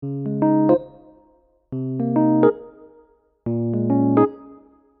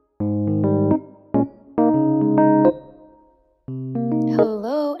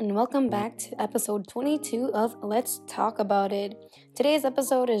to episode 22 of Let's Talk About It. Today's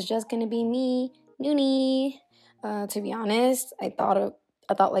episode is just gonna be me, Noonie. To be honest, I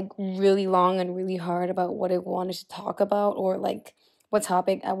thought like really long and really hard about what I wanted to talk about or like what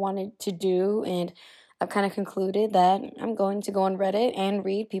topic I wanted to do, and I've kind of concluded that I'm going to go on Reddit and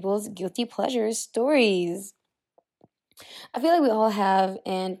read people's guilty pleasures stories. I feel like we all have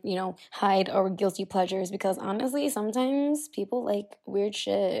and, hide our guilty pleasures because honestly, sometimes people like weird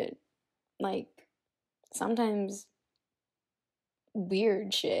shit. Like, sometimes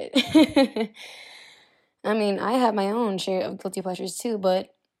weird shit. I mean, I have my own share of guilty pleasures too,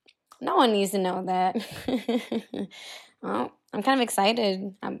 but no one needs to know that. Well, I'm kind of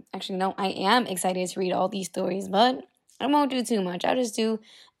excited. I am excited to read all these stories, but I won't do too much. I'll just do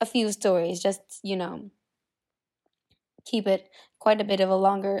a few stories, just, keep it quite a bit of a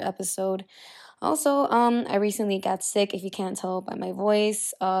longer episode. Also, I recently got sick, if you can't tell by my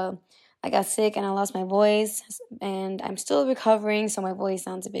voice. I got sick and I lost my voice, and I'm still recovering, so my voice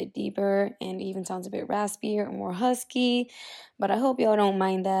sounds a bit deeper and even sounds a bit raspier or more husky. But I hope y'all don't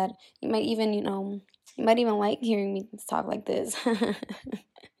mind that. You might even, like hearing me talk like this.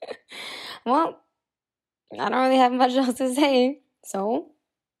 Well, I don't really have much else to say, so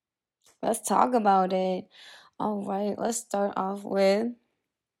let's talk about it. All right, let's start off with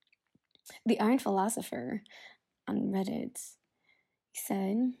the Iron Philosopher on Reddit. He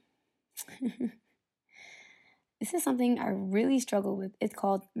said, this is something I really struggle with. It's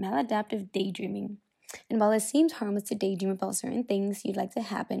called maladaptive daydreaming. And while it seems harmless to daydream about certain things you'd like to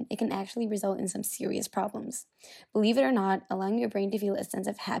happen, it can actually result in some serious problems. Believe it or not, allowing your brain to feel a sense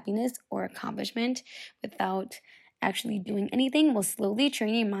of happiness or accomplishment without actually doing anything will slowly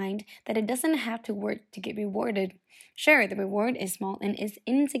train your mind that it doesn't have to work to get rewarded. Sure, the reward is small and is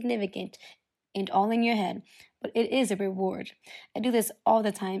insignificant and all in your head, but it is a reward. I do this all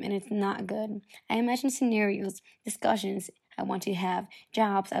the time and it's not good. I imagine scenarios, discussions I want to have,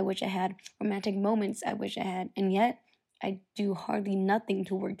 jobs I wish I had, romantic moments I wish I had, and yet I do hardly nothing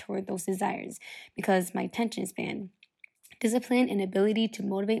to work toward those desires because my attention span, discipline, and ability to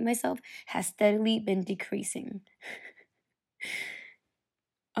motivate myself has steadily been decreasing.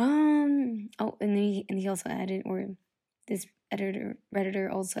 And he also added, or this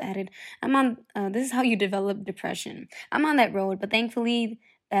redditor also added, I'm on this is how you develop depression. I'm on that road, but thankfully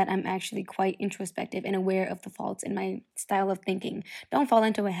that I'm actually quite introspective and aware of the faults in my style of thinking. Don't fall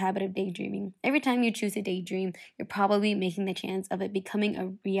into a habit of daydreaming. Every time you choose a daydream, you're probably making the chance of it becoming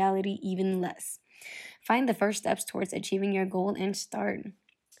a reality even less. Find the first steps towards achieving your goal and start.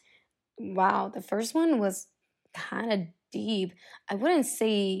 Wow, the first one was kind of deep. I wouldn't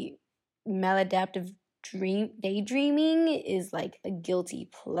say maladaptive daydreaming is like a guilty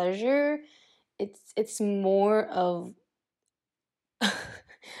pleasure. It's more of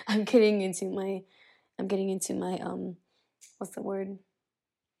I'm getting into my what's the word?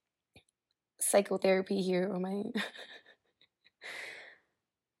 Psychotherapy here, or my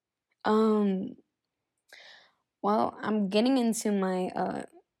well, I'm getting into my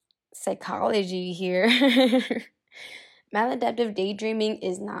psychology here. Maladaptive daydreaming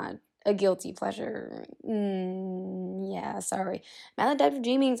is not a guilty pleasure. Yeah, sorry. Maladaptive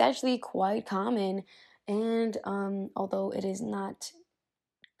dreaming is actually quite common, and although it is not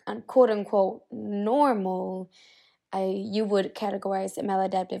quote unquote normal, you would categorize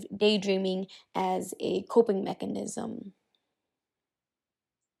maladaptive daydreaming as a coping mechanism.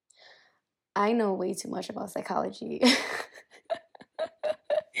 I know way too much about psychology.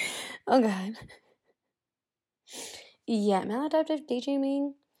 Oh God. Yeah, maladaptive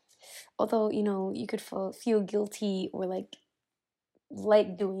daydreaming, although, you could feel guilty or like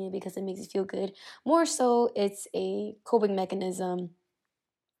doing it because it makes you feel good. More so, it's a coping mechanism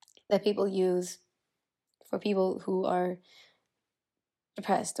that people use for people who are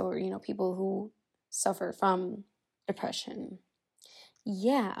depressed or, people who suffer from depression.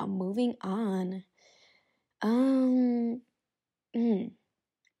 Yeah, I'm moving on. Um, mm.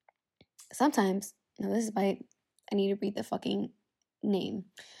 Sometimes, no, this is by, I need to read the fucking name.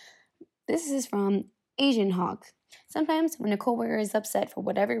 This is from Asian Hawk. Sometimes, when a coworker is upset for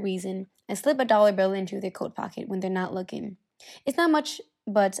whatever reason, I slip a dollar bill into their coat pocket when they're not looking. It's not much,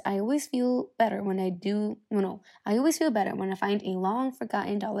 but I always feel better when I do. No, I always feel better when I find a long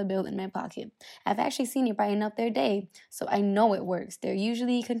forgotten dollar bill in my pocket. I've actually seen it brighten up their day, so I know it works. They're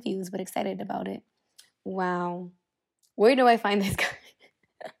usually confused but excited about it. Wow. Where do I find this guy?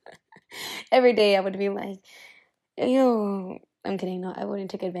 Every day I would be like, yo, I'm kidding. No, I wouldn't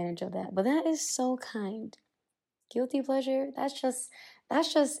take advantage of that. But that is so kind. Guilty pleasure, that's just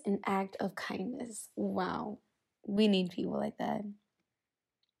an act of kindness. Wow. We need people like that.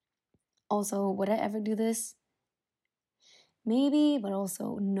 Also, would I ever do this? Maybe, but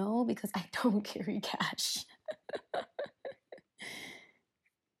also no, because I don't carry cash.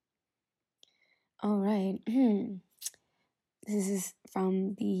 All right. This is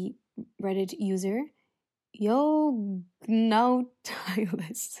from the Reddit user. Yo, no,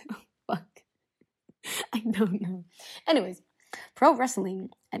 Tylus. Fuck. I don't know. Anyways, pro wrestling.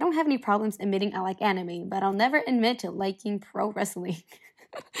 I don't have any problems admitting I like anime, but I'll never admit to liking pro wrestling.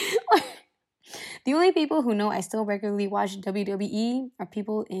 The only people who know I still regularly watch WWE are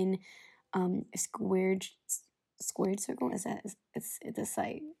people in squared circle. Is that it's a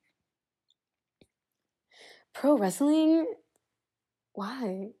site. Pro wrestling?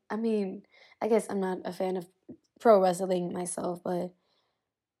 Why? I mean, I guess I'm not a fan of pro wrestling myself, but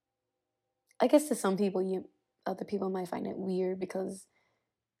I guess to some people, other people might find it weird because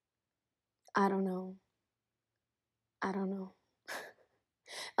I don't know. I don't know.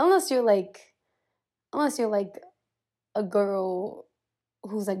 unless you're like, unless you're like a girl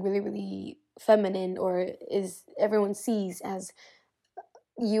who's like really really feminine, or is everyone sees as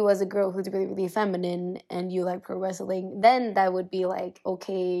you as a girl who's really really feminine and you like pro wrestling, then that would be like,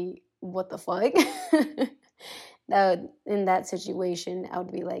 okay, what the fuck. In that situation I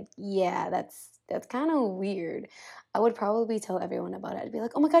would be like, yeah, that's kind of weird. I would probably tell everyone about it. I'd be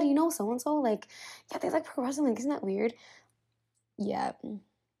like, oh my god, you know so and so, like, yeah, they like pro wrestling, isn't that weird? Yeah,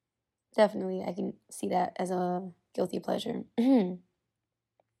 definitely I can see that as a guilty pleasure.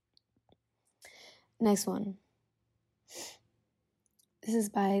 Next one. This is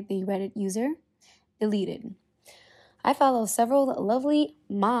by the Reddit user Deleted. I follow several lovely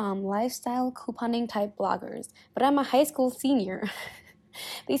mom lifestyle couponing type bloggers, but I'm a high school senior.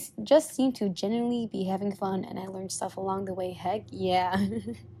 They just seem to genuinely be having fun, and I learned stuff along the way. Heck yeah.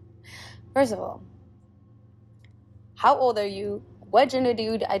 First of all, how old are you? What gender do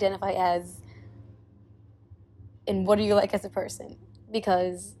you identify as? And what do you like as a person?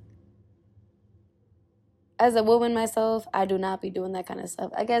 Because as a woman myself, I do not be doing that kind of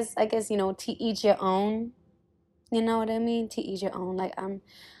stuff. I guess, to each your own. You know what I mean? To each your own. Like, I'm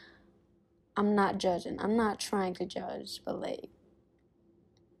not judging. I'm not trying to judge, but like,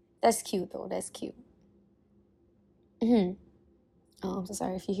 that's cute though. That's cute. Oh, I'm so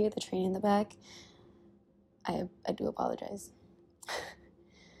sorry if you hear the train in the back. I do apologize.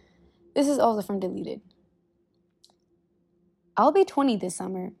 This is also from Deleted. I'll be 20 this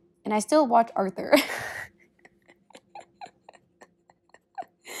summer, and I still watch Arthur.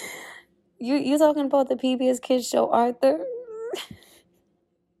 You talking about the PBS Kids show Arthur?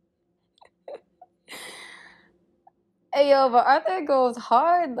 Hey yo, but Arthur goes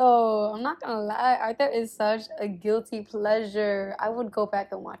hard though. I'm not gonna lie. Arthur is such a guilty pleasure. I would go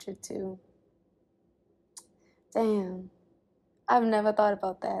back and watch it too. Damn. I've never thought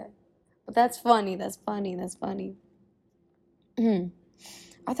about that. But that's funny. That's funny. That's funny.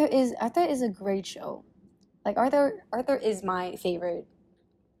 Arthur is a great show. Like, Arthur is my favorite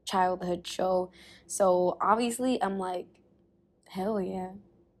childhood show. So obviously I'm like, hell yeah.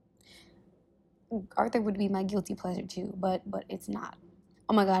 Arthur would be my guilty pleasure too, but it's not.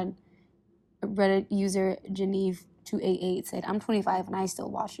 Oh my god. Reddit user Geneve288 said, I'm 25 and I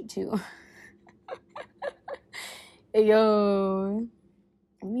still watch it too. Hey, yo.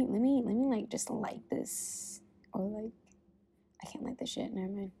 Let me like just like this. Or like, I can't like this shit.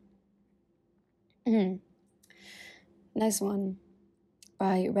 Never mind. Next one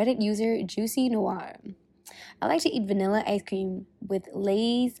by Reddit user Juicy Noir. I like to eat vanilla ice cream with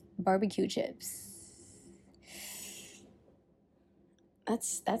Lay's barbecue chips.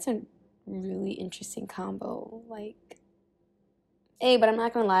 That's a really interesting combo. Like, hey, but I'm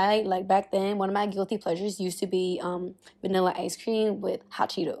not gonna lie. Like, back then, one of my guilty pleasures used to be vanilla ice cream with hot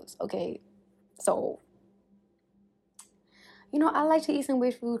Cheetos. Okay, so I like to eat some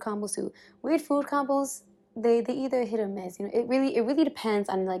weird food combos too. Weird food combos, they either hit or miss. It really depends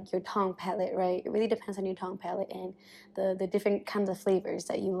on like your tongue palate, right? It really depends on your tongue palate and the different kinds of flavors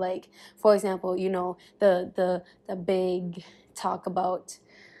that you like. For example, the big talk about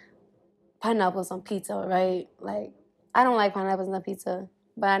pineapples on pizza, right? Like, I don't like pineapples on pizza,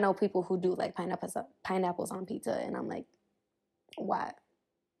 but I know people who do like pineapples on pizza, and I'm like, why?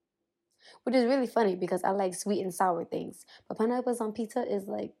 Which is really funny because I like sweet and sour things, but pineapples on pizza is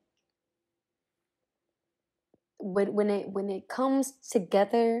like, when it comes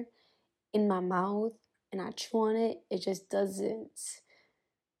together in my mouth and I chew on it, it just doesn't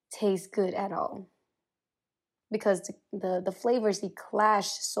taste good at all. Because the flavors, they clash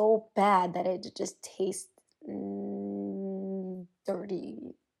so bad that it just tastes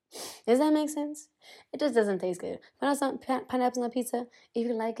dirty. Does that make sense? It just doesn't taste good. Pineapples on pizza, if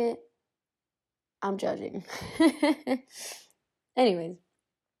you like it, I'm judging. Anyways,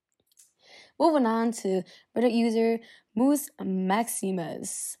 moving on to Reddit user Moose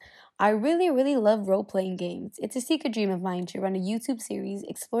Maximus. I really, really love role playing games. It's a secret dream of mine to run a YouTube series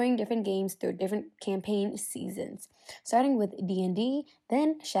exploring different games through different campaign seasons, starting with D&D,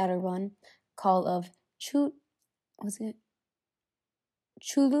 then Shadowrun, Call of Chu, was it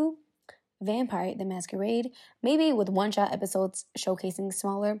Chulu, Vampire the Masquerade, maybe with one-shot episodes showcasing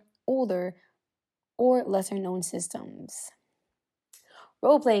smaller, older, or lesser known systems.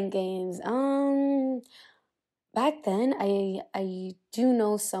 Role playing games. Back then I do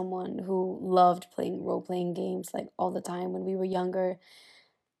know someone who loved playing role playing games like all the time when we were younger,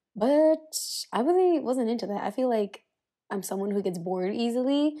 but I really wasn't into that. I feel like I'm someone who gets bored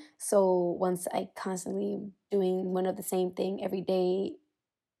easily, so once I constantly doing one of the same thing every day,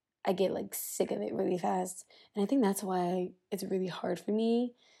 I get like sick of it really fast. And I think that's why it's really hard for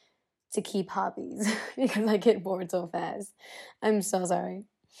me to keep hobbies because I get bored so fast. I'm so sorry.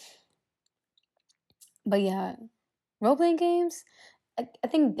 But yeah, role playing games, I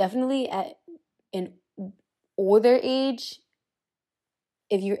think definitely at an older age,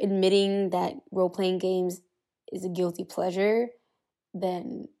 if you're admitting that role playing games is a guilty pleasure,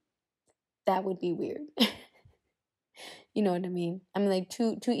 then that would be weird. You know what I mean? I mean, like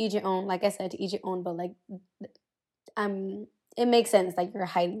to each your own. Like I said, to each your own. But like, I'm. It makes sense. Like you're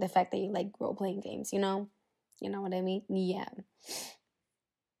hiding the fact that you like role playing games. You know what I mean? Yeah.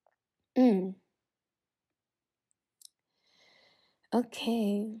 Mm.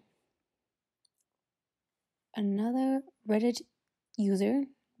 Okay. Another Reddit user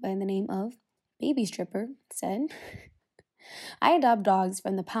by the name of Baby Stripper said, I adopt dogs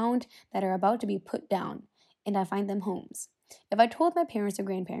from the pound that are about to be put down, and I find them homes. If I told my parents or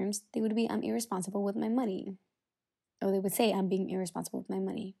grandparents, they would be I'm irresponsible with my money. Or they would say I'm being irresponsible with my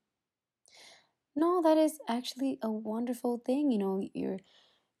money. No, that is actually a wonderful thing.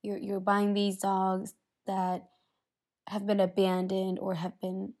 You're buying these dogs that have been abandoned or have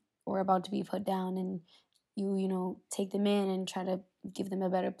been or about to be put down, and you take them in and try to give them a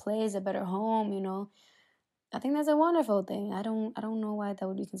better place, a better home. I think that's a wonderful thing. I don't know why that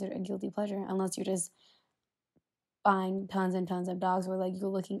would be considered a guilty pleasure unless you're just buying tons and tons of dogs, or like you're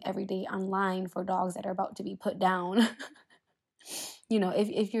looking every day online for dogs that are about to be put down. If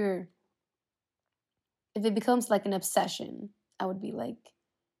it becomes like an obsession, I would be like,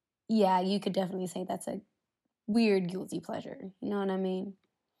 yeah, you could definitely say that's a weird guilty pleasure. You know what I mean?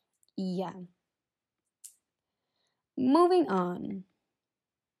 Yeah. Moving on.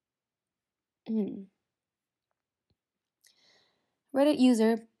 Reddit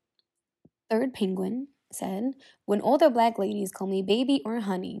user Third Penguin said, when older black ladies call me baby or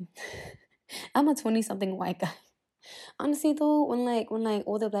honey, I'm a 20-something white guy. Honestly though, when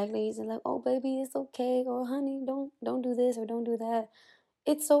older black ladies are like, oh baby, it's okay, or honey, don't do this or don't do that.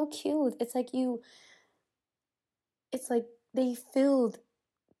 It's so cute. It's like they filled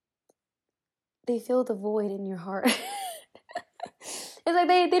the void in your heart. It's like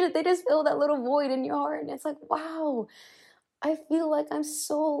they just fill that little void in your heart, and it's like, wow, I feel like I'm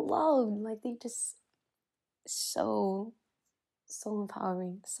so loved. Like they just so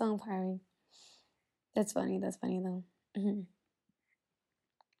empowering, so empowering. That's funny. That's funny though.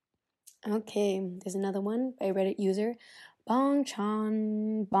 Okay, there's another one by Reddit user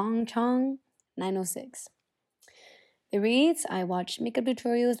Bongchong 906. It reads, I watch makeup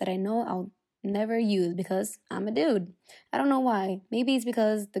tutorials that I know I'll never use because I'm a dude. I don't know why. Maybe it's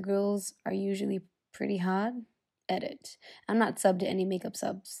because the girls are usually pretty hot. Edit. I'm not subbed to any makeup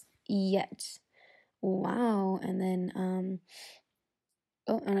subs yet. Wow. And then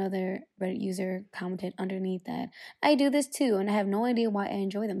another Reddit user commented underneath that I do this too, and I have no idea why I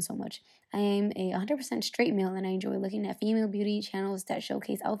enjoy them so much. I am a 100% straight male, and I enjoy looking at female beauty channels that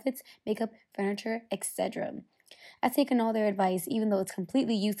showcase outfits, makeup, furniture, etc. I've taken all their advice, even though it's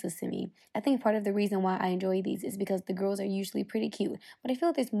completely useless to me. I think part of the reason why I enjoy these is because the girls are usually pretty cute, but I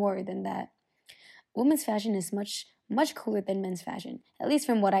feel there's more than that. Women's fashion is much, much cooler than men's fashion, at least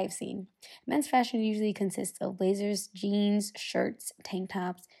from what I've seen. Men's fashion usually consists of blazers, jeans, shirts, tank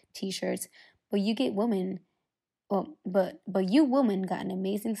tops, t-shirts, but you get women, well, but you women got an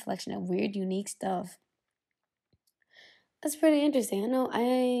amazing selection of weird, unique stuff. That's pretty interesting. I know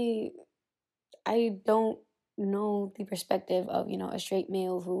I don't know the perspective of, a straight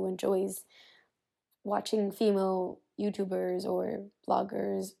male who enjoys watching female YouTubers or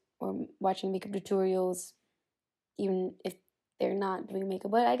bloggers or watching makeup tutorials, even if they're not doing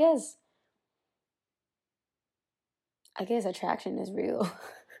makeup. But I guess attraction is real.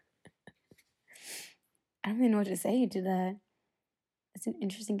 I don't even know what to say to that. It's an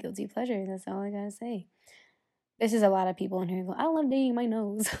interesting guilty pleasure. That's all I gotta say. This is a lot of people in here going, I love dating my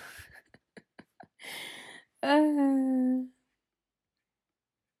nose. uh,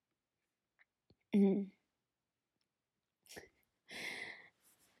 mm.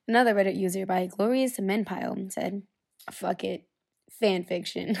 Another Reddit user by Glorious Menpile said, fuck it, fan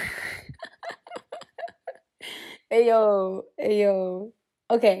fiction. Hey yo.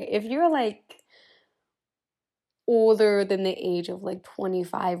 Okay, if you're like older than the age of like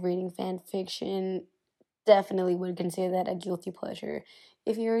 25 reading fan fiction, definitely would consider that a guilty pleasure.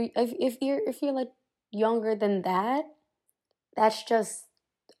 If you're like younger than that, that's just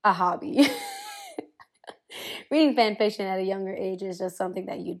a hobby. Reading fan fiction at a younger age is just something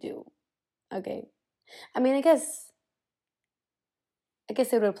that you do. Okay. I mean, I guess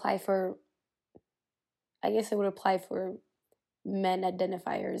it would apply for men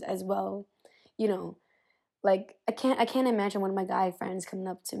identifiers as well. You know, like I can't imagine one of my guy friends coming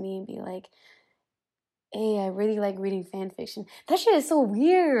up to me and be like, hey, I really like reading fan fiction. That shit is so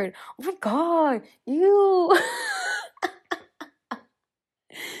weird. Oh my god, you.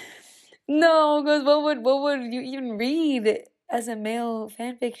 No, because what would you even read as a male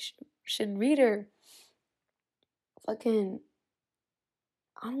fan fiction reader? Fucking,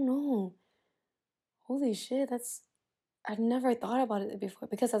 I don't know. Holy shit, I've never thought about it before,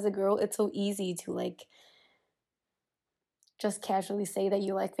 because as a girl, it's so easy to like just casually say that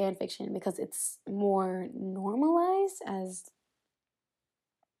you like fan fiction because it's more normalized as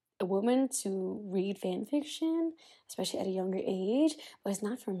a woman to read fan fiction, especially at a younger age, but it's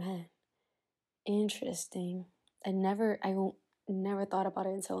not for men. Interesting. I never thought about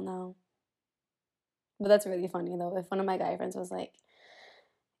it until now. But that's really funny though. If one of my guy friends was like,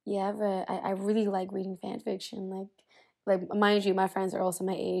 yeah, I really like reading fan fiction, like mind you, my friends are also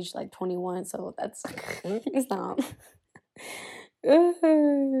my age, like 21, so that's it's not.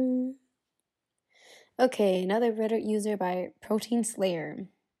 Okay, another Reddit user by Protein Slayer.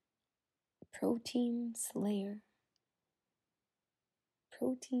 Protein Slayer.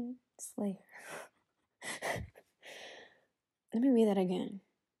 Protein Slayer. Let me read that again.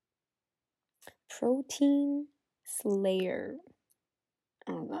 Protein Slayer.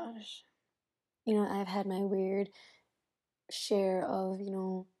 Oh gosh. I've had my weird share of,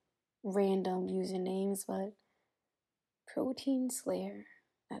 random usernames, but Protein Slayer.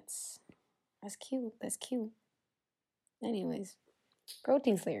 That's cute. That's cute. Anyways,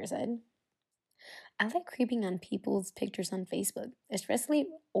 Protein Slayer said, I like creeping on people's pictures on Facebook, especially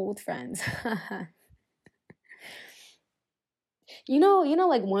old friends.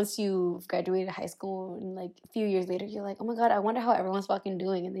 Like once you've graduated high school and like a few years later, you're like, oh my god, I wonder how everyone's fucking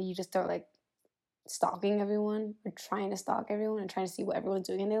doing, and then you just start like stalking everyone or trying to stalk everyone and trying to see what everyone's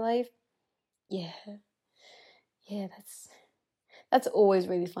doing in their life. Yeah, that's always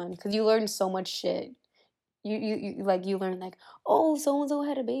really fun because you learn so much shit. You learn like, oh, so and so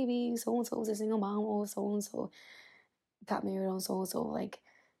had a baby, so and so was a single mom, oh, so and so got married, on so and so like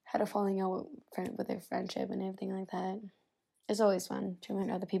had a falling out with their friendship and everything like that. It's always fun to learn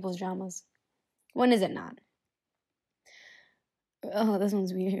other people's dramas. When is it not? Oh, this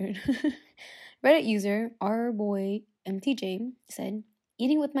one's weird. Reddit user our boy MTJ said,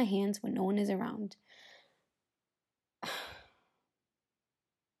 eating with my hands when no one is around.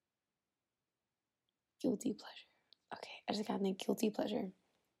 Guilty pleasure. Okay, I just gotta think guilty pleasure.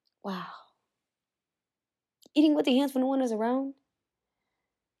 Wow. Eating with the hands when no one is around?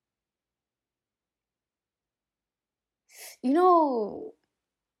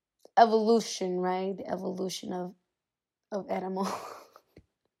 Evolution, right? The evolution of animal.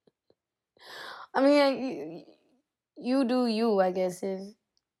 I mean, you do you, I guess. If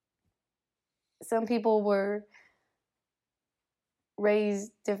some people were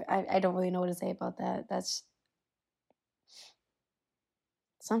raised different, I don't really know what to say about that. That's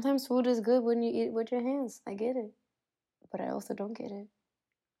sometimes food is good when you eat with your hands. I get it, but I also don't get it.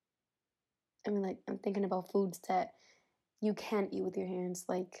 I mean, like, I'm thinking about foods that you can't eat with your hands,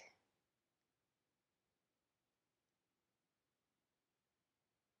 like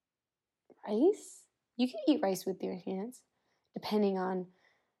rice. You can eat rice with your hands, depending on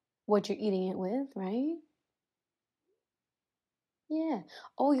what you're eating it with, right? Yeah.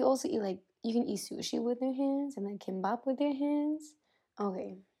 Oh, you also eat like you can eat sushi with your hands and then kimbap with your hands.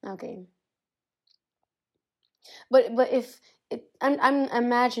 Okay. But if I'm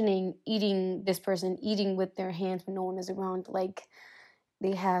imagining eating this person eating with their hands when no one is around, like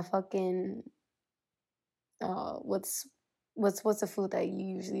they have fucking what's the food that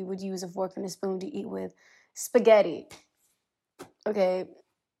you usually would use a fork and a spoon to eat with? Spaghetti. Okay.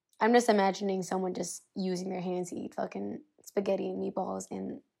 I'm just imagining someone just using their hands to eat fucking spaghetti and meatballs,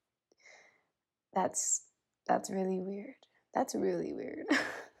 and that's really weird. That's really weird.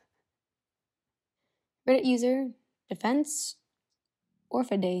 Reddit user Defense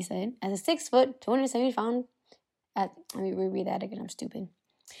Orphidae said, as a 6 foot, 270 pound, let me reread that again, I'm stupid.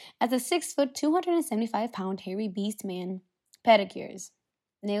 As a 6 foot, 275 pound hairy beast man, pedicures,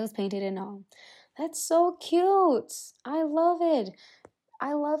 nails painted and all. That's so cute. I love it.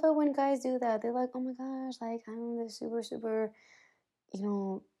 I love it when guys do that. They're like, oh my gosh, like I'm this super, super,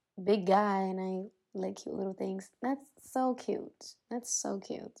 big guy and I like cute little things. That's so cute. That's so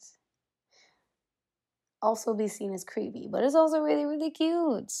cute. Also be seen as creepy, but it's also really, really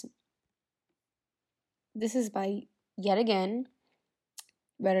cute. This is by, yet again,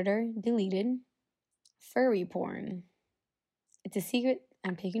 Redditor deleted, furry porn. It's a secret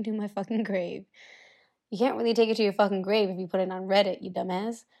I'm taking to my fucking grave. You can't really take it to your fucking grave if you put it on Reddit, you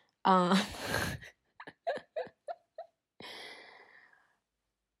dumbass.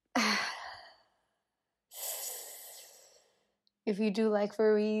 If you do like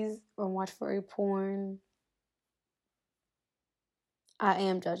furries or watch furry porn, I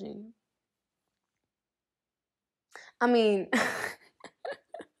am judging. I mean,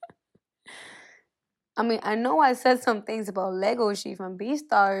 I know I said some things about Legoshi from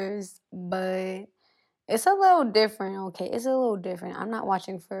Beastars, but it's a little different, okay? It's a little different. I'm not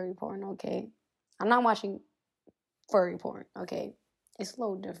watching furry porn, okay? I'm not watching furry porn, okay? It's a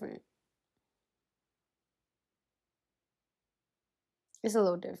little different. It's a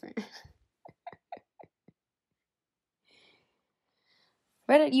little different.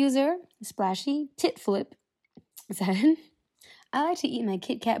 Reddit user Splashy Titflip said, I like to eat my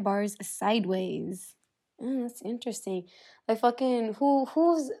Kit Kat bars sideways. That's interesting. Like fucking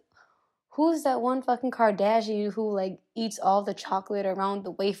who's that one fucking Kardashian who like eats all the chocolate around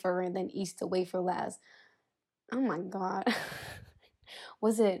the wafer and then eats the wafer last? Oh my god.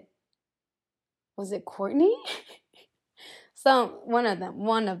 Was it Courtney? One of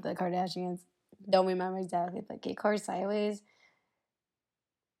the Kardashians. Don't remember exactly, but Kit Kat sideways.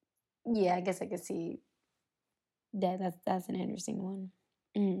 Yeah, I guess I could see that. That's an interesting one.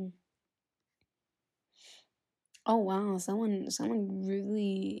 Mm. Oh wow, someone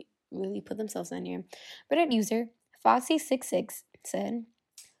really put themselves in here. Reddit user Foxy66 said,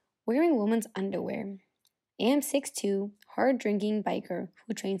 wearing women's underwear. Am 6'2", hard drinking biker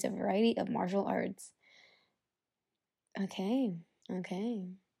who trains a variety of martial arts. Okay. Not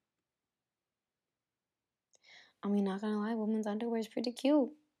gonna lie, women's underwear is pretty cute.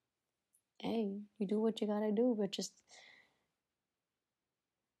 Hey, you do what you gotta do, but just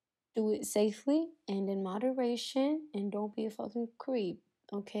do it safely and in moderation and don't be a fucking creep,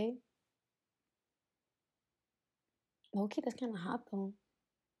 okay? Okay, that's kind of hot though.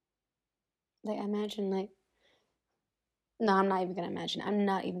 Like, imagine, like, no, I'm not even gonna imagine. I'm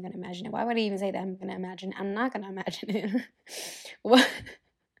not even gonna imagine it. Why would I even say that I'm gonna imagine? I'm not gonna imagine it. What?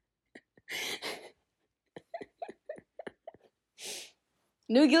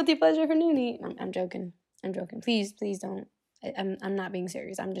 New guilty pleasure for Noonie. I'm joking. Please don't. I'm not being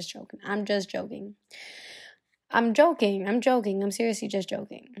serious. I'm just joking. I'm joking. I'm seriously just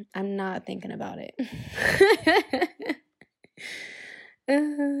joking. I'm not thinking about it.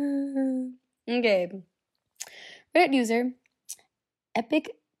 Okay. Reddit user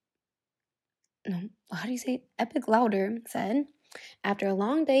Epic. No, how do you say it? Epic Louder said, after a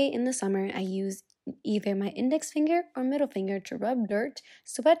long day in the summer, I use either my index finger or middle finger to rub dirt,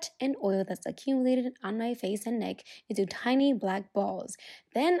 sweat, and oil that's accumulated on my face and neck into tiny black balls.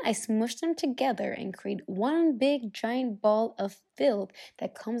 Then I smush them together and create one big giant ball of filth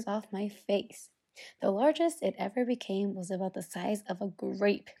that comes off my face. The largest it ever became was about the size of a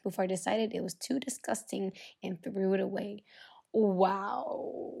grape before I decided it was too disgusting and threw it away. Wow.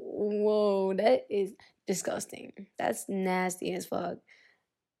 Whoa, that is disgusting. That's nasty as fuck.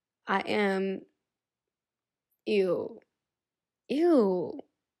 I am ew. Ew.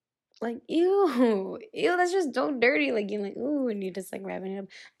 Like ew. Ew, that's just so dirty. Like you're like, ooh, and you're just like wrapping it up.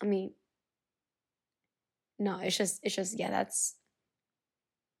 No, it's just yeah,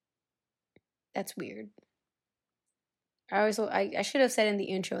 that's weird. I should have said in the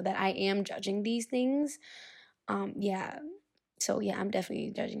intro that I am judging these things. Yeah. So yeah, I'm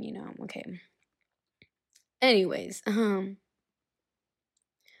definitely judging you now. Okay. Anyways,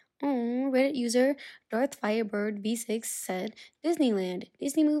 Reddit user Darth Firebird V6 said, Disneyland,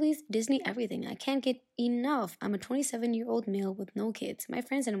 Disney movies, Disney everything. I can't get enough. I'm a 27-year-old male with no kids. My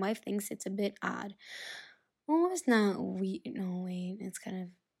friends and wife thinks it's a bit odd. Oh, it's not weird. No, wait. It's kind of...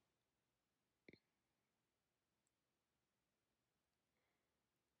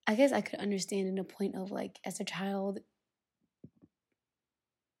 I guess I could understand in a point of, like, as a child,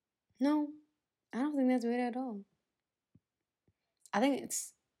 No, I don't think that's weird at all. I think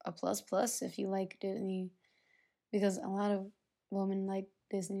it's a plus if you like Disney, because a lot of women like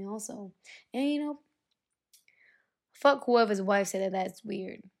Disney also. And fuck whoever's wife said that that's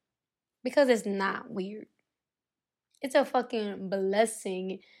weird, because it's not weird. It's a fucking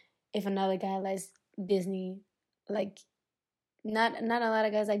blessing if another guy likes Disney. Like, not a lot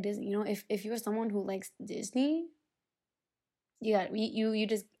of guys like Disney. If you're someone who likes Disney, you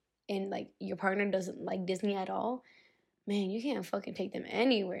just, and like your partner doesn't like Disney at all, man, you can't fucking take them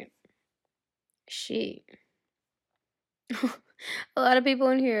anywhere. Shit. A lot of people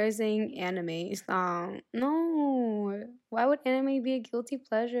in here are saying anime. Stop. No. Why would anime be a guilty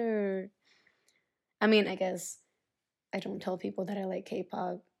pleasure? I mean, I guess I don't tell people that I like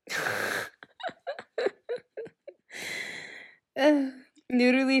K-pop.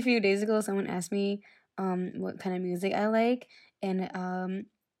 Literally a few days ago, someone asked me what kind of music I like, and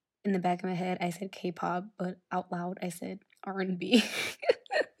in the back of my head I said K-pop, but out loud I said R&B.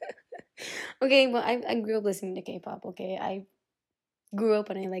 Okay, well, I grew up listening to K-pop. Okay, I grew up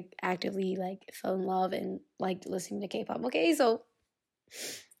and I like actively like fell in love and liked listening to K-pop. Okay, so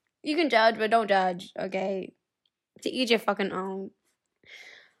you can judge, but don't judge. Okay, to each your fucking own.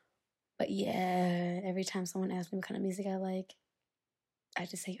 But yeah, every time someone asks me what kind of music I like, I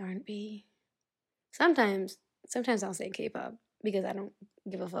just say R&B. Sometimes I'll say K-pop because I don't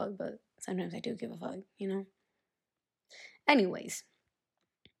give a fuck, but sometimes I do give a fuck, Anyways.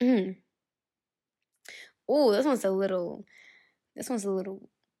 Oh, this one's a little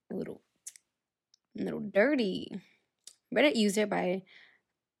dirty. Reddit user by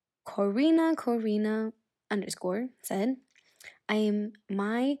Corina _ said, I am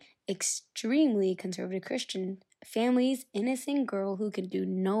my extremely conservative Christian family's innocent girl who can do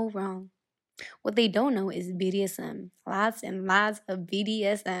no wrong. What they don't know is BDSM. Lots and lots of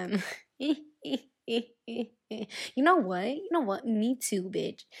BDSM. You know what? Me too,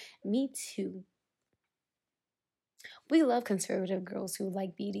 bitch. Me too. We love conservative girls who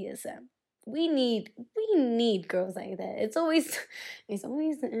like BDSM. We need girls like that. It's always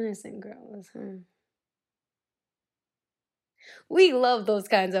the innocent girls, huh? We love those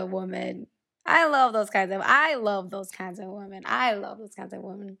kinds of women. I love those kinds of women. I love those kinds of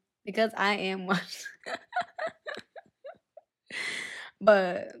women because I am one.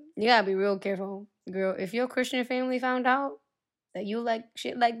 But you gotta be real careful, girl. If your Christian family found out that you like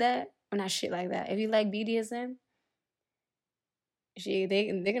shit like that, or not shit like that, if you like BDSM,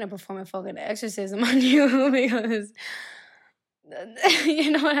 they're gonna perform a fucking exorcism on you because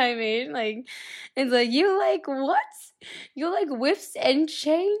you know what I mean? Like, it's like, you like what? You like whips and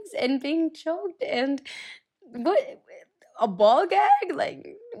chains and being choked and what? A ball gag?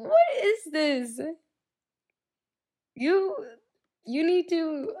 Like, what is this? You need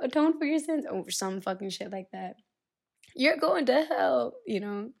to atone for your sins over some fucking shit like that. You're going to hell,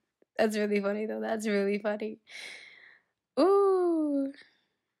 That's really funny, though. That's really funny. Ooh,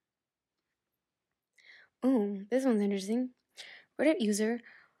 this one's interesting. Reddit user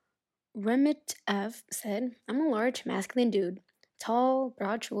Remit F said, I'm a large masculine dude. Tall,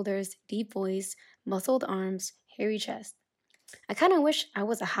 broad shoulders, deep voice, muscled arms, hairy chest. I kind of wish I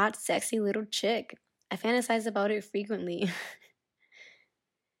was a hot, sexy little chick. I fantasize about it frequently. It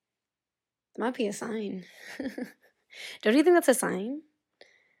might be a sign. Don't you think that's a sign?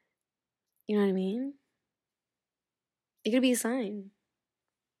 You know what I mean? It could be a sign.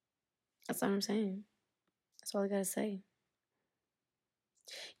 That's what I'm saying. That's all I gotta say.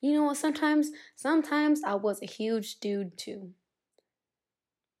 You know what? Sometimes I was a huge dude too.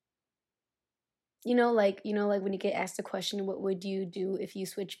 Like when you get asked the question, what would you do if you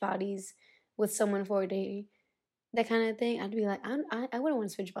switch bodies with someone for a day? That kind of thing. I'd be like, I wouldn't want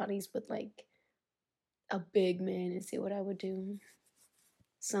to switch bodies with like a big man and see what I would do.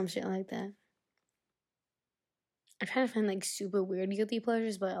 Some shit like that. I'm trying to find like super weird guilty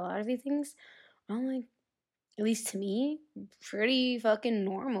pleasures, but a lot of these things are like, at least to me, pretty fucking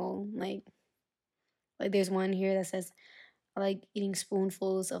normal. Like there's one here that says, I like eating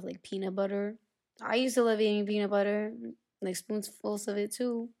spoonfuls of like peanut butter. I used to love eating peanut butter, like spoonfuls of it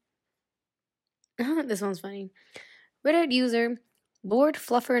too. This one's funny. Reddit user Lord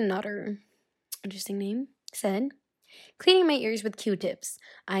Fluffer Nutter, interesting name, said, cleaning my ears with Q-tips.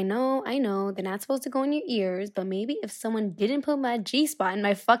 I know, they're not supposed to go in your ears, but maybe if someone didn't put my G-spot in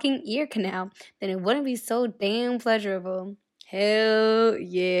my fucking ear canal, then it wouldn't be so damn pleasurable. Hell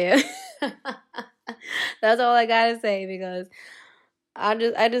yeah. That's all I gotta say, because I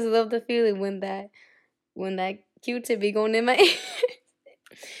just love the feeling when that Q-tip be going in my ear.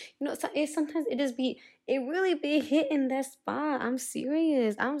 Sometimes it It really be hitting that spot. I'm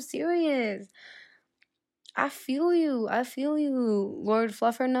serious. I'm serious. I feel you. I feel you, Lord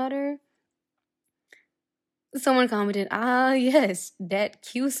Fluffernutter. Someone commented, yes, that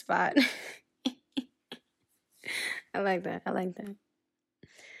Q spot. I like that. I like that.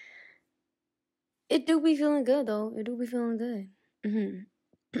 It do be feeling good, though. It do be feeling good.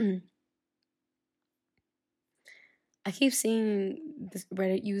 Mm-hmm. I keep seeing this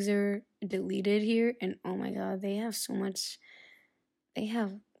Reddit user deleted here, and oh my god, they have so much. They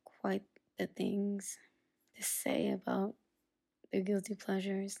have quite the things to say about their guilty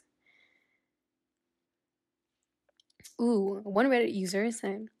pleasures. Ooh, one Reddit user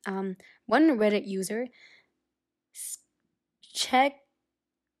said, one Reddit user,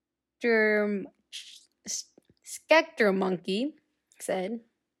 Skector Monkey said,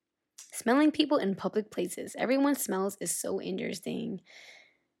 smelling people in public places. Everyone smells is so interesting.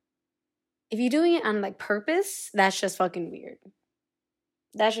 If you're doing it on like purpose, that's just fucking weird.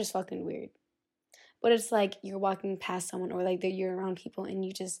 That's just fucking weird. But it's like you're walking past someone or like you're around people and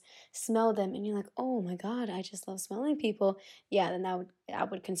you just smell them and you're like, oh my god, I just love smelling people. Yeah, then I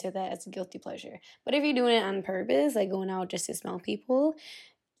would consider that as a guilty pleasure. But if you're doing it on purpose, like going out just to smell people,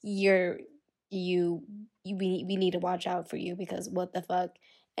 we need to watch out for you because what the fuck.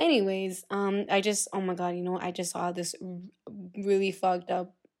 Anyways, I just, oh my god, I just saw this really fucked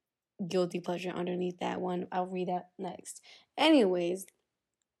up guilty pleasure underneath that one. I'll read that next. Anyways,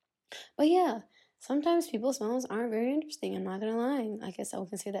 but yeah, sometimes people's smells aren't very interesting. I'm not gonna lie. I guess I would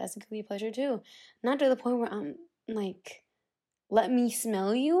consider that as a guilty pleasure too. Not to the point where I'm like, let me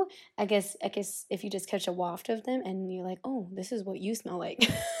smell you. I guess if you just catch a waft of them and you're like, oh, this is what you smell like.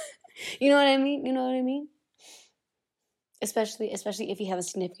 You know what I mean? You know what I mean? Especially if you have a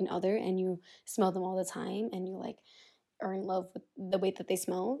significant other and you smell them all the time and you like are in love with the way that they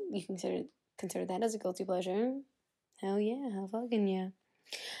smell, you consider that as a guilty pleasure. Hell yeah, hell fucking yeah.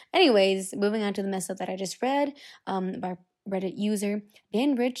 Anyways, moving on to the mess up that I just read, by Reddit user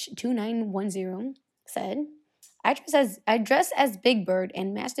DanRich2910 said, I dress as Big Bird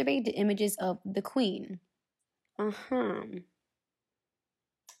and masturbate to images of the Queen.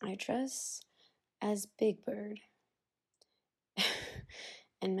 I dress as Big Bird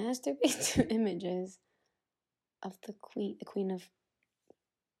and masturbate to images of the Queen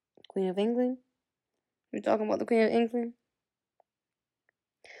of England. We're talking about the Queen of England.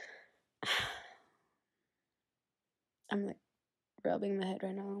 I'm like rubbing my head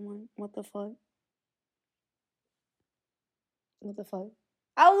right now. I'm like, what the fuck? What the fuck?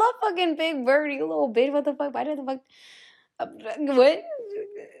 I love fucking Big Bird, you little bitch. What the fuck? Why did the fuck? What?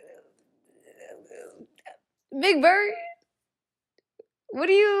 Big Bird? What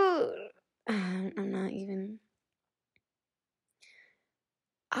do you? I'm not even.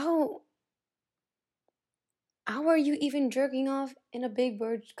 How are you even jerking off in a Big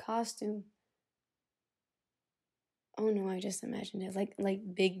Bird costume? Oh no, I just imagined it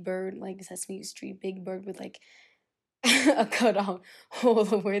like Big Bird, like Sesame Street, Big Bird with like a cutout hole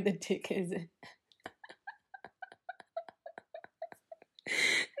of where the dick is.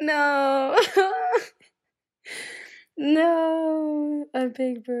 No. No, a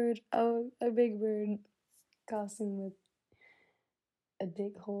Big Bird. Oh, a Big Bird costume with a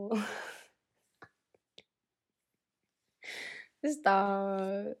dick hole.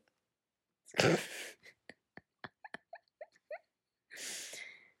 Stop.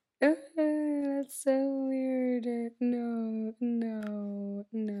 That's so weird. No.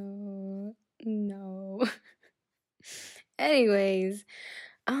 Anyways,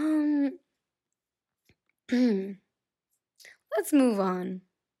 let's move on.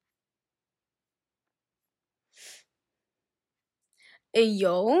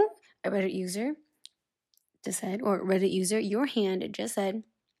 Yo, a Reddit user just said, or Reddit user, your hand just said,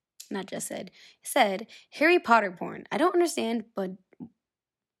 not just said Harry Potter porn. I don't understand, but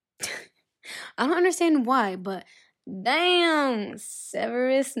I don't understand why, but damn,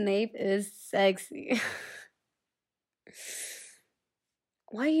 Severus Snape is sexy.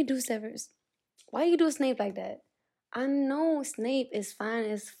 Why you do Severus? Why you do Snape like that? I know Snape is fine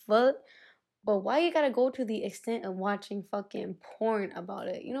as fuck, but why you gotta go to the extent of watching fucking porn about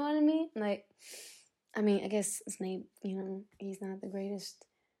it? You know what I mean? Like, I mean, I guess Snape, he's not the greatest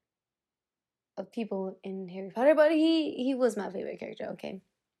of people in Harry Potter, but he was my favorite character, okay?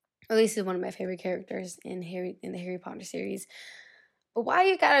 At least he's one of my favorite characters in the Harry Potter series. But why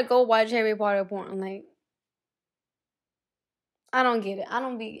you gotta go watch Harry Potter porn? Like, I don't get it. I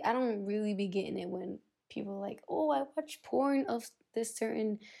don't really be getting it when people are like, oh, I watch porn of this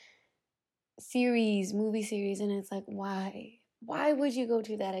certain movie series, and it's like, why? Why would you go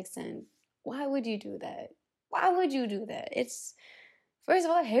to that extent? Why would you do that? Why would you do that? It's first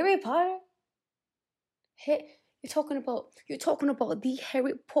of all Harry Potter. Hey, you're talking about the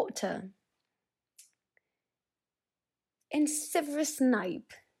Harry Potter and Severus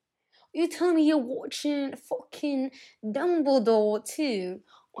Snape. You telling me you're watching fucking Dumbledore too?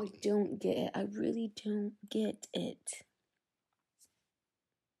 I don't get it. I really don't get it.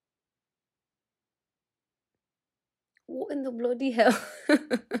 What in the bloody hell?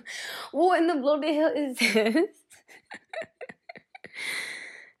 What in the bloody hell is this?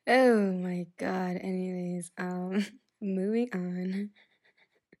 Oh my god. Anyways, moving on.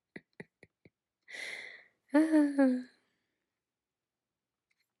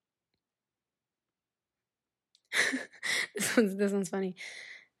 This one's funny.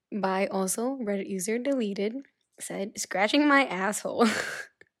 By also Reddit user deleted said scratching my asshole.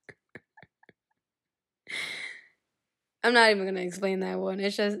 I'm not even gonna explain that one.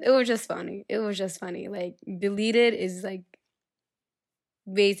 It was just funny. It was just funny. Like deleted is like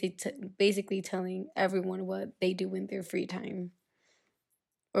basically telling everyone what they do in their free time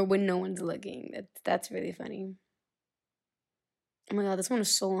or when no one's looking. That's really funny. Oh my god, this one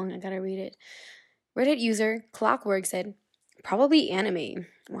is so long. I gotta read it. Reddit user Clockwork said, probably anime.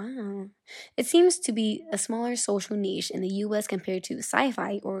 Wow. It seems to be a smaller social niche in the US compared to sci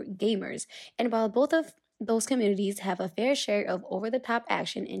fi or gamers. And while both of those communities have a fair share of over the top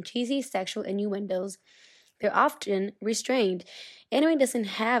action and cheesy sexual innuendos, they're often restrained. Anime doesn't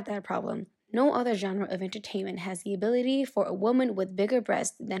have that problem. No other genre of entertainment has the ability for a woman with bigger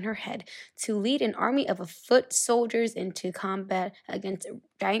breasts than her head to lead an army of foot soldiers into combat against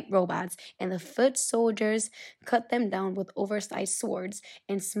giant robots, and the foot soldiers cut them down with oversized swords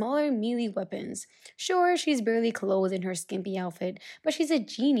and smaller melee weapons. Sure, she's barely clothed in her skimpy outfit, but she's a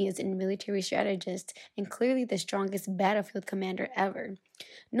genius and military strategist and clearly the strongest battlefield commander ever.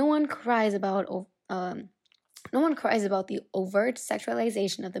 No one cries about no one cries about the overt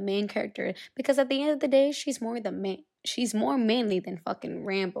sexualization of the main character because at the end of the day, she's more manly than fucking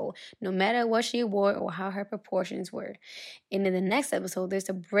Rambo, no matter what she wore or how her proportions were. And in the next episode, there's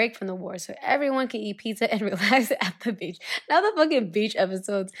a break from the war so everyone can eat pizza and relax at the beach. Now the fucking beach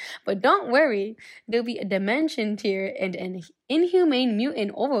episodes. But don't worry, there'll be a dimension tier and an inhumane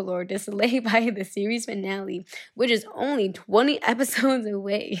mutant overlord displayed by the series finale, which is only 20 episodes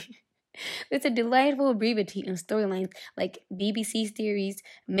away. It's a delightful brevity in storylines like BBC series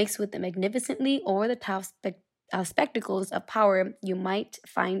mixed with the magnificently over the top spectacles of power you might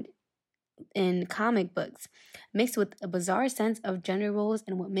find in comic books, mixed with a bizarre sense of gender roles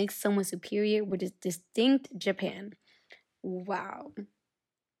and what makes someone superior with its distinct Japan. Wow.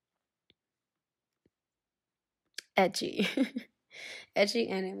 Etchy. Etchy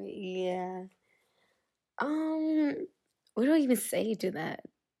anime, yeah. What do I even say to that?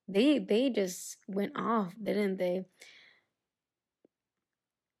 They just went off, didn't they?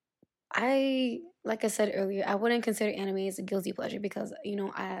 Like I said earlier, I wouldn't consider anime as a guilty pleasure because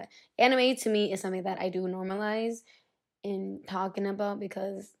anime to me is something that I do normalize in talking about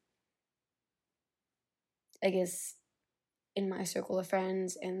because I guess in my circle of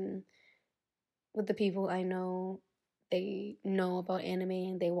friends and with the people I know, they know about anime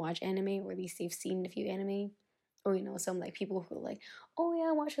and they watch anime, or at least they've seen a few anime. Or some like people who are like, oh yeah,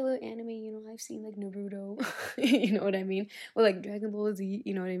 I watch a little anime, I've seen like Naruto, you know what I mean? Or like Dragon Ball Z,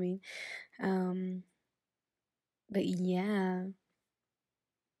 you know what I mean? Um but yeah.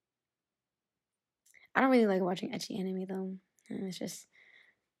 I don't really like watching ecchi anime though. It's just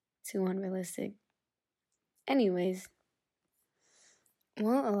too unrealistic. Anyways,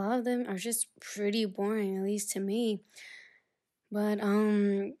 well, a lot of them are just pretty boring, at least to me. But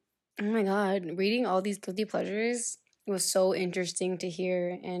oh my god, reading all these guilty pleasures was so interesting to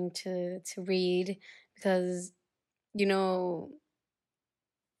hear and to read because you know,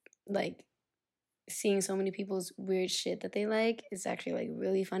 like seeing so many people's weird shit that they like is actually like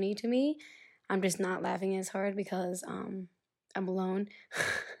really funny to me. I'm just not laughing as hard because I'm alone.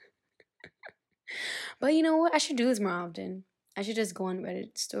 But you know what? I should do this more often. I should just go on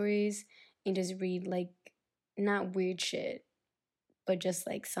Reddit stories and just read like not weird shit, but just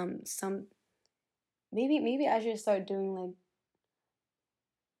like some maybe I should start doing like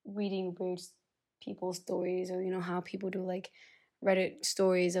reading weird people's stories or how people do like Reddit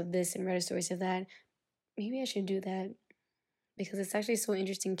stories of this and Reddit stories of that. Maybe I should do that because it's actually so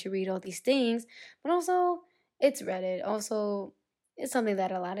interesting to read all these things, but also it's Reddit. Also, it's something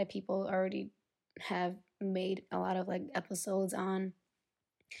that a lot of people already have made a lot of like episodes on.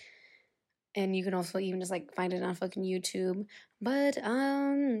 And you can also even just like find it on fucking YouTube. But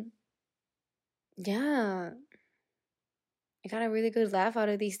yeah. I got a really good laugh out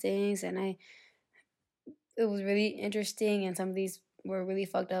of these things, and it was really interesting, and some of these were really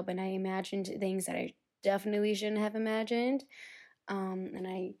fucked up, and I imagined things that I definitely shouldn't have imagined. And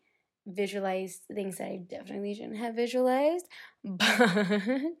I visualized things that I definitely shouldn't have visualized. But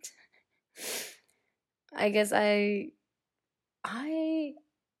I guess I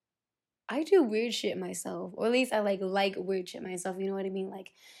do weird shit myself, or at least I like weird shit myself. You know what I mean?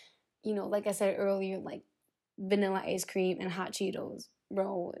 Like, like I said earlier, like vanilla ice cream and hot Cheetos,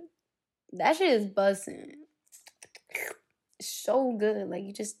 bro. That shit is bussing. So good. Like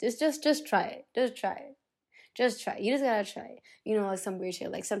you just try it. Just try it. Just try it. You just gotta try it. Like some weird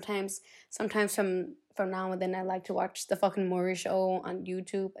shit. Like sometimes from now and then I like to watch the fucking Maury show on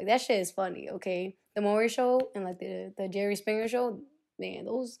YouTube. Like that shit is funny, okay? The Maury show and like the Jerry Springer show, man,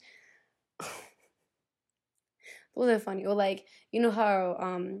 those those are funny. Or like, you know how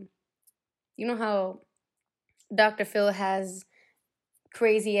Dr. Phil has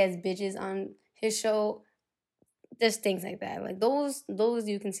crazy ass bitches on his show? Just things like that. Like those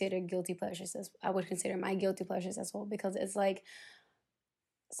you consider guilty pleasures. As I would consider my guilty pleasures as well, because it's like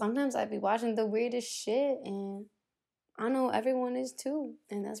sometimes I'd be watching the weirdest shit, and I know everyone is too,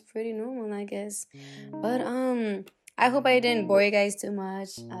 and that's pretty normal, I guess. But I hope I didn't bore you guys too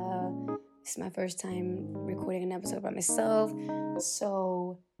much. This is my first time recording an episode by myself,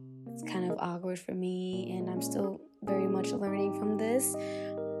 so it's kind of awkward for me, and I'm still very much learning from this.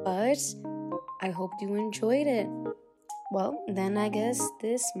 But I hope you enjoyed it. Well, then I guess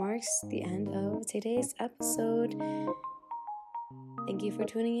this marks the end of today's episode. Thank you for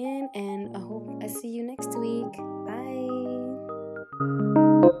tuning in, and I hope I see you next week. Bye.